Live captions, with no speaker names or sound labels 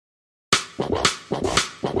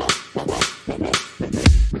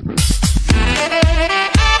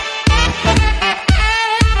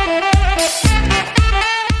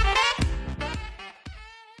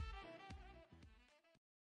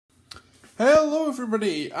Hello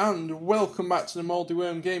everybody and welcome back to the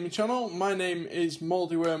MoldyWorm gaming channel. My name is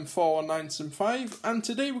MoldyWorm41975 and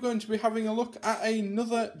today we're going to be having a look at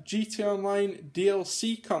another GTA Online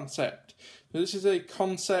DLC concept. This is a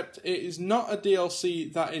concept, it is not a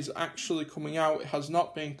DLC that is actually coming out, it has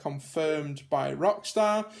not been confirmed by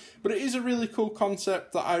Rockstar, but it is a really cool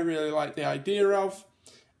concept that I really like the idea of.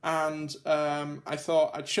 And I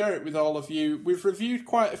thought I'd share it with all of you. We've reviewed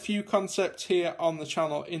quite a few concepts here on the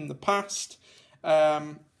channel in the past.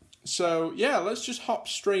 So yeah, let's just hop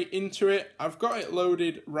straight into it. I've got it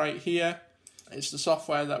loaded right here. It's the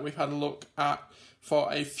software that we've had a look at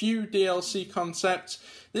for a few DLC concepts.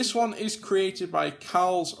 This one is created by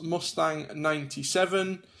Carl's Mustang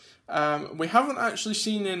 97. We haven't actually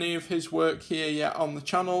seen any of his work here yet on the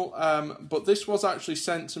channel, but this was actually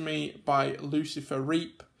sent to me by Lucifer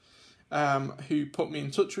Reap, who put me in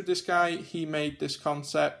touch with this guy. He made this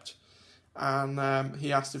concept and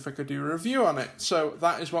he asked if I could do a review on it. So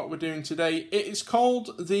that is what we're doing today. It is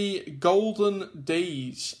called the Golden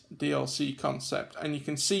Days DLC concept, and you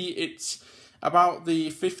can see it's about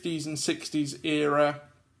the 50s and 60s era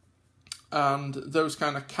and those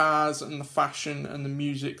kind of cars and the fashion and the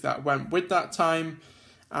music that went with that time,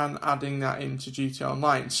 and adding that into GTA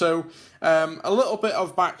Online. So a little bit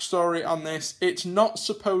of backstory on this. It's not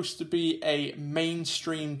supposed to be a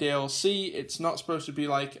mainstream DLC. It's not supposed to be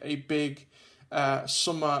like a big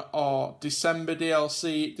summer or December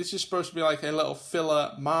DLC. This is supposed to be like a little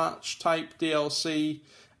filler March type DLC.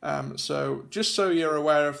 So just so you're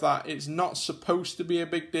aware of that, it's not supposed to be a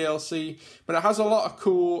big DLC, but it has a lot of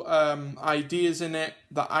cool ideas in it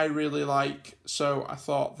that I really like, so I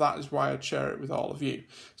thought that is why I'd share it with all of you.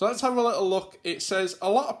 So let's have a little look. It says, a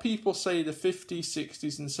lot of people say the 50s,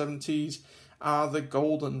 60s and 70s are the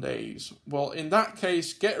golden days. Well, in that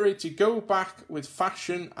case, get ready to go back with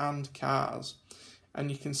fashion and cars.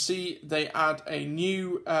 And you can see they add a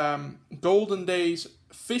new Golden Days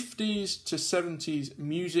 50s to 70s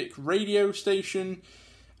music radio station,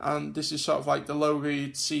 and this is sort of like the logo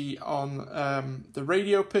you'd see on the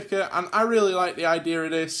radio picker, and I really like the idea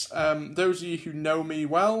of this. Those of you who know me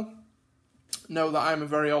well know that I'm a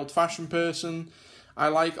very old-fashioned person. I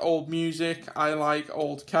like old music, I like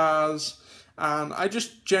old cars, and I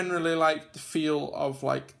just generally like the feel of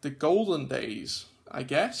like the golden days, I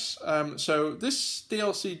guess. So this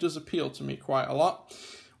DLC does appeal to me quite a lot.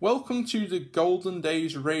 Welcome to the Golden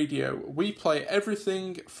Days Radio. We play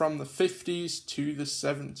everything from the 50s to the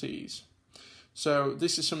 70s. So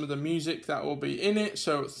this is some of the music that will be in it.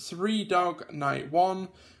 So Three Dog Night 1,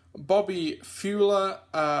 Bobby Fuller,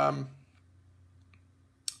 I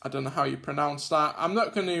don't know how you pronounce that. I'm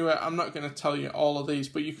not going to tell you all of these,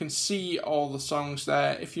 but you can see all the songs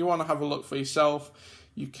there. If you want to have a look for yourself,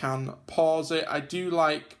 you can pause it. I do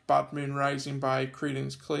like Bad Moon Rising by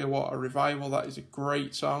Creedence Clearwater Revival. That is a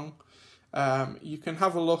great song. You can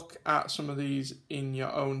have a look at some of these in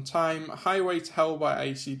your own time. Highway to Hell by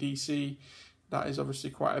AC/DC. That is obviously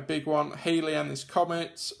quite a big one. Haley and His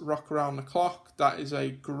Comets, Rock Around the Clock. That is a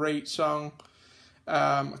great song.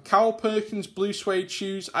 Carl Perkins, Blue Suede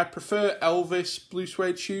Shoes. I prefer Elvis, Blue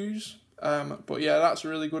Suede Shoes. But yeah, that's a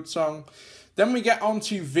really good song. Then we get on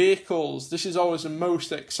to vehicles. This is always the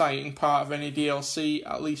most exciting part of any DLC,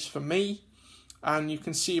 at least for me. And you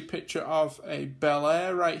can see a picture of a Bel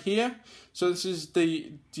Air right here. So this is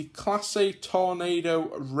the Classe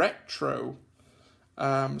Tornado Retro.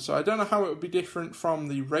 So I don't know how it would be different from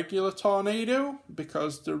the regular Tornado,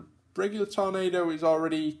 because the regular Tornado is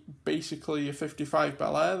already basically a 55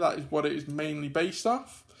 Bel Air. That is what it is mainly based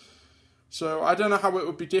off. So I don't know how it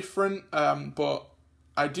would be different, but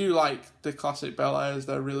I do like the classic Bel Airs,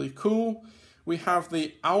 they're really cool. We have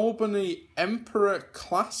the Albany Emperor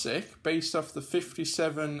Classic, based off the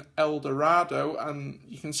 57 Eldorado, and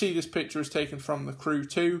you can see this picture is taken from the Crew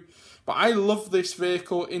 2. But I love this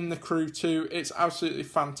vehicle in the Crew 2, it's absolutely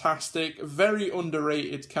fantastic, very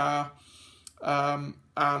underrated car. And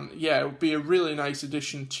yeah, it would be a really nice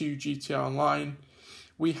addition to GTA Online.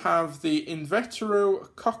 We have the Invetero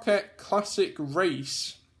Coquette Classic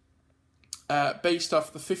Race, based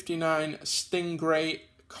off the 59 Stingray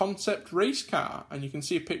concept race car, and you can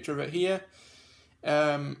see a picture of it here.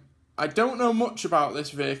 I don't know much about this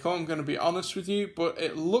vehicle, I'm going to be honest with you, but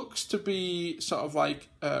it looks to be sort of like,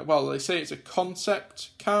 well, they say it's a concept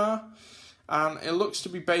car, and it looks to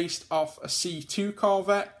be based off a C2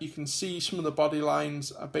 Corvette. You can see some of the body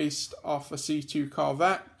lines are based off a C2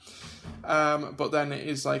 Corvette. But then it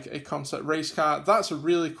is like a concept race car. That's a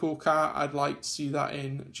really cool car. I'd like to see that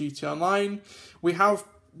in GTA Online. We have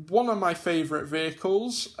one of my favourite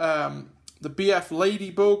vehicles, the BF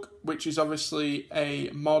Ladybug, which is obviously a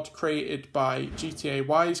mod created by GTA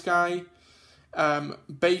Wise Guy.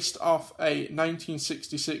 based off a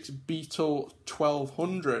 1966 Beetle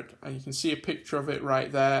 1200, and you can see a picture of it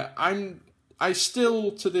right there. I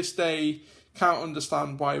still to this day can't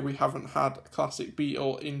understand why we haven't had a classic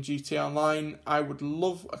Beetle in GTA Online. I would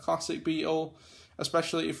love a classic Beetle,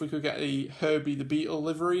 especially if we could get a Herbie the Beetle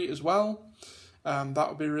livery as well. That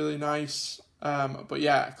would be really nice. But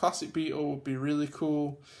yeah, a classic Beetle would be really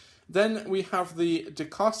cool. Then we have the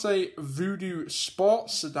Declasse Voodoo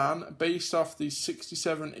Sports Sedan based off the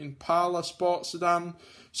 67 Impala Sports Sedan.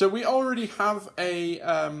 So we already have a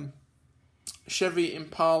Chevy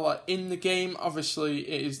Impala in the game. Obviously,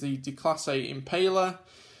 it is the Declasse Impala.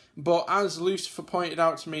 But as Lucifer pointed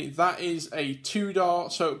out to me, that is a 2-door.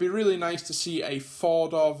 So it would be really nice to see a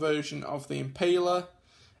 4-door version of the Impala.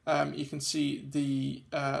 You can see the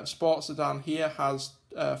sports sedan here has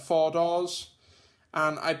 4 doors.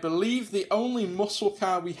 And I believe the only muscle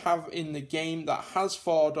car we have in the game that has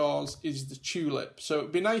 4 doors is the Tulip. So it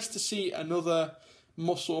would be nice to see another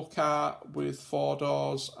muscle car with 4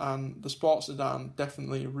 doors, and the sports sedan,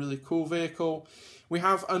 definitely a really cool vehicle. We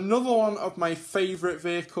have another one of my favourite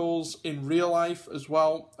vehicles in real life as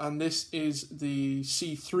well, and this is the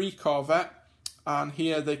C3 Corvette. And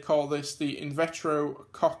here they call this the Invetro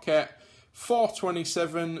Coquette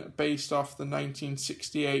 427, based off the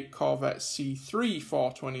 1968 Corvette C3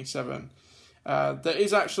 427. There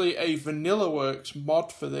is actually a VanillaWorks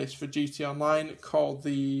mod for this for GT Online called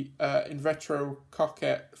the Invetro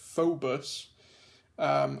Coquette Phobos,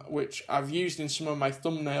 which I've used in some of my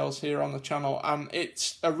thumbnails here on the channel, and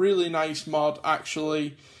it's a really nice mod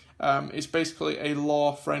actually. It's basically a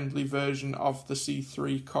law-friendly version of the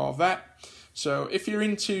C3 Corvette. So if you're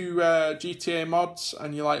into GTA mods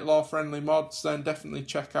and you like law-friendly mods, then definitely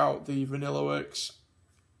check out the VanillaWorks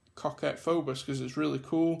Coquette Phobos because it's really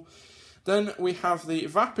cool. Then we have the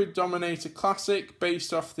Vapid Dominator Classic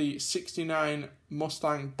based off the 69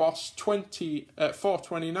 Mustang Boss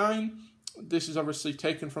 429. This is obviously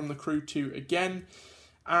taken from the Crew 2 again.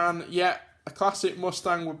 And yeah, a classic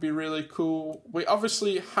Mustang would be really cool. We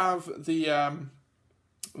obviously have the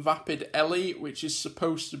Vapid Ellie, which is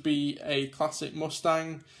supposed to be a classic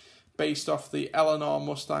Mustang based off the Eleanor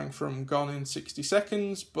Mustang from Gone in 60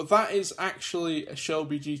 Seconds, but that is actually a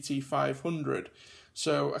Shelby GT 500.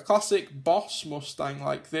 So a classic Boss Mustang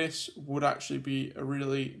like this would actually be a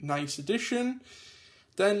really nice addition.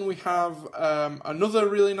 Then we have another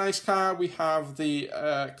really nice car. We have the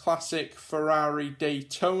classic Ferrari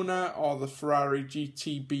Daytona, or the Ferrari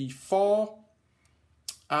GTB4.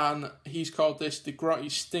 And he's called this the Grotti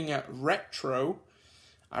Stinger Retro.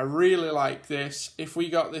 I really like this. If we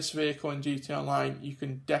got this vehicle in GT Online, you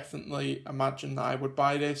can definitely imagine that I would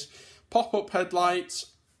buy this. Pop-up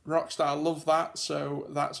headlights, Rockstar love that, so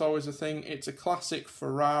that's always a thing. It's a classic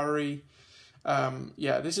Ferrari.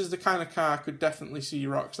 Yeah, this is the kind of car I could definitely see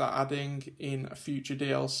Rockstar adding in a future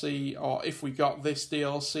DLC, or if we got this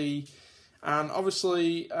DLC. And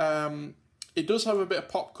obviously, it does have a bit of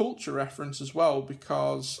pop culture reference as well,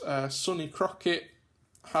 because Sonny Crockett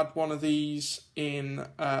had one of these in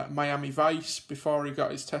Miami Vice before he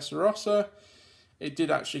got his Testarossa. It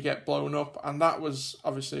did actually get blown up, and that was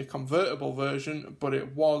obviously a convertible version, but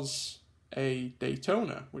it was a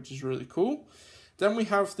Daytona, which is really cool. Then we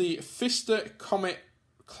have the Fister Comet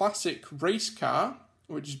Classic Race Car,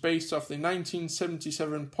 which is based off the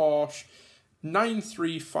 1977 Porsche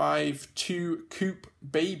 935-2 Coupe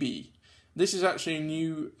Baby. This is actually a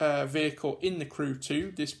new vehicle in the Crew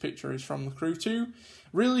 2. This picture is from the Crew 2.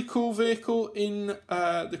 Really cool vehicle in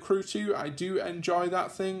the Crew 2. I do enjoy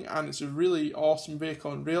that thing, and it's a really awesome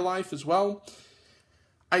vehicle in real life as well.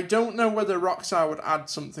 I don't know whether Rockstar would add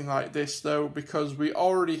something like this though, because we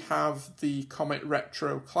already have the Comet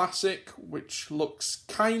Retro Classic, which looks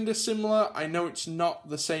kind of similar. I know it's not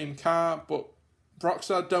the same car, but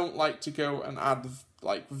Rockstar don't like to go and add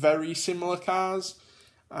like very similar cars.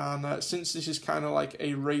 And since this is kind of like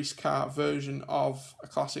a race car version of a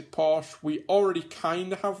classic Porsche, we already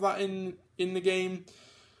kind of have that in the game.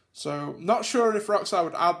 So not sure if Rockstar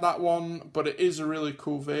would add that one, but it is a really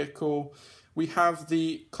cool vehicle. We have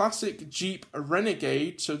the classic Jeep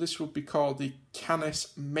Renegade, so this would be called the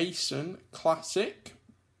Canis Mason Classic.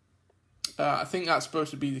 I think that's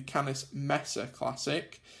supposed to be the Canis Mesa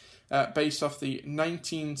Classic, based off the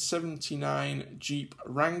 1979 Jeep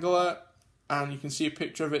Wrangler. And you can see a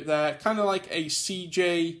picture of it there, kind of like a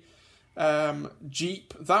CJ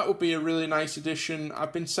Jeep. That would be a really nice addition.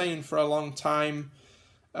 I've been saying for a long time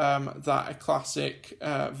that a classic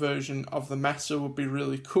version of the Mesa would be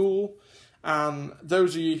really cool. And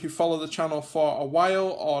those of you who follow the channel for a while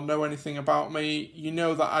or know anything about me, you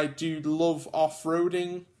know that I do love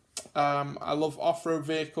off-roading. I love off-road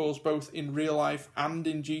vehicles both in real life and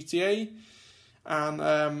in GTA. And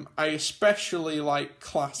I especially like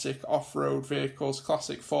classic off-road vehicles,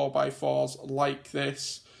 classic 4x4s like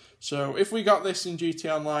this. So if we got this in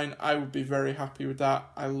GTA Online, I would be very happy with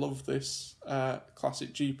that. I love this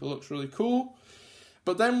classic Jeep, it looks really cool.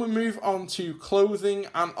 But then we move on to clothing,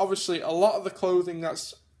 and obviously a lot of the clothing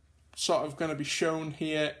that's sort of going to be shown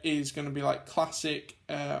here is going to be like classic.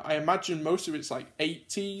 I imagine most of it's like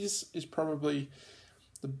 80s is probably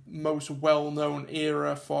the most well-known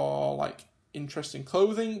era for like interesting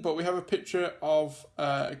clothing. But we have a picture of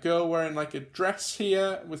a girl wearing like a dress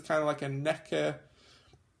here with kind of like a necker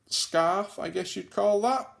scarf, I guess you'd call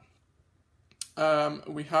that.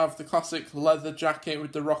 We have the classic leather jacket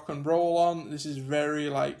with the rock and roll on. This is very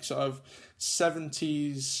like sort of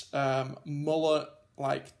 70s mullet,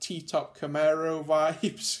 like T-top Camaro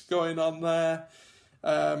vibes going on there.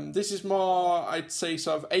 This is more, I'd say,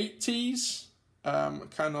 sort of 80s,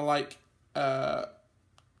 kind of like, I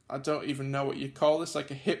don't even know what you'd call this,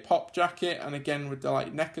 like a hip-hop jacket, and again with the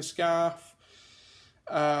like necker scarf.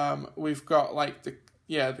 We've got like the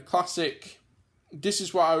classic, this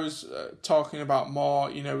is what I was talking about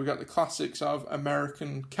more, you know, we've got the classic sort of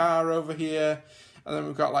American car over here, and then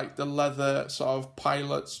we've got like the leather sort of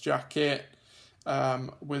pilot's jacket,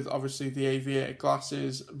 with obviously the aviator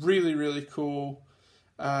glasses. Really, really cool.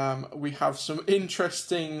 We have some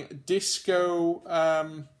interesting disco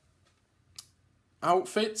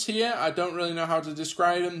outfits here. I don't really know how to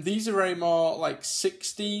describe them. These are very more like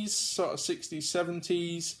 60s, sort of 60s,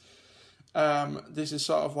 70s. This is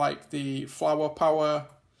sort of like the flower power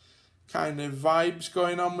kind of vibes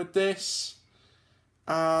going on with this.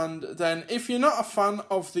 And then if you're not a fan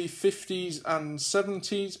of the 50s and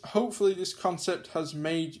 70s, hopefully this concept has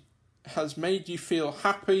made you feel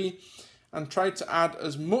happy, and tried to add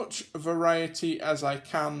as much variety as I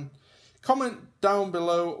can. Comment down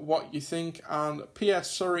below what you think, and PS,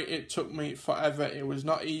 sorry it took me forever. It was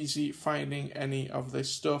not easy finding any of this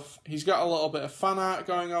stuff. He's got a little bit of fan art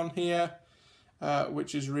going on here,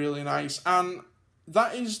 which is really nice. And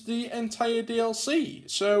that is the entire DLC.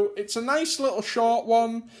 So it's a nice little short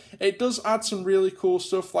one. It does add some really cool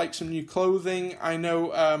stuff, like some new clothing. I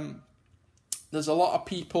know there's a lot of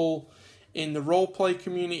people in the roleplay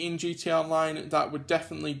community in GTA Online that would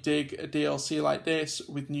definitely dig a DLC like this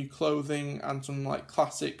with new clothing and some like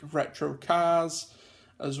classic retro cars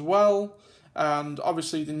as well. And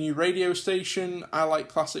obviously the new radio station. I like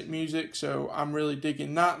classic music, so I'm really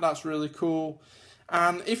digging that. That's really cool.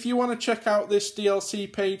 And if you want to check out this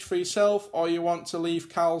DLC page for yourself, or you want to leave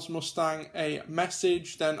Carl's Mustang a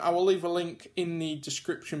message, then I will leave a link in the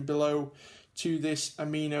description below to this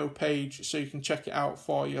Amino page so you can check it out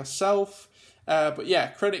for yourself. But yeah,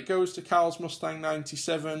 credit goes to Carl's Mustang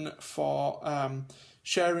 97 for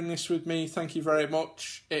sharing this with me. Thank you very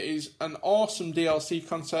much. It is an awesome DLC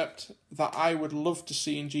concept that I would love to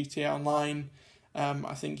see in GTA Online.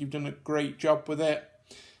 I think you've done a great job with it.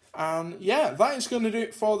 And yeah, that is going to do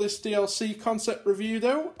it for this DLC concept review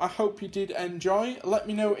though. I hope you did enjoy. Let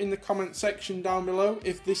me know in the comment section down below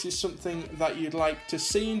if this is something that you'd like to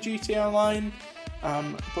see in GTA Online.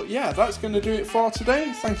 But yeah, that's going to do it for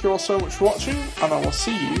today. Thank you all so much for watching, and I will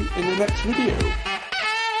see you in the next video.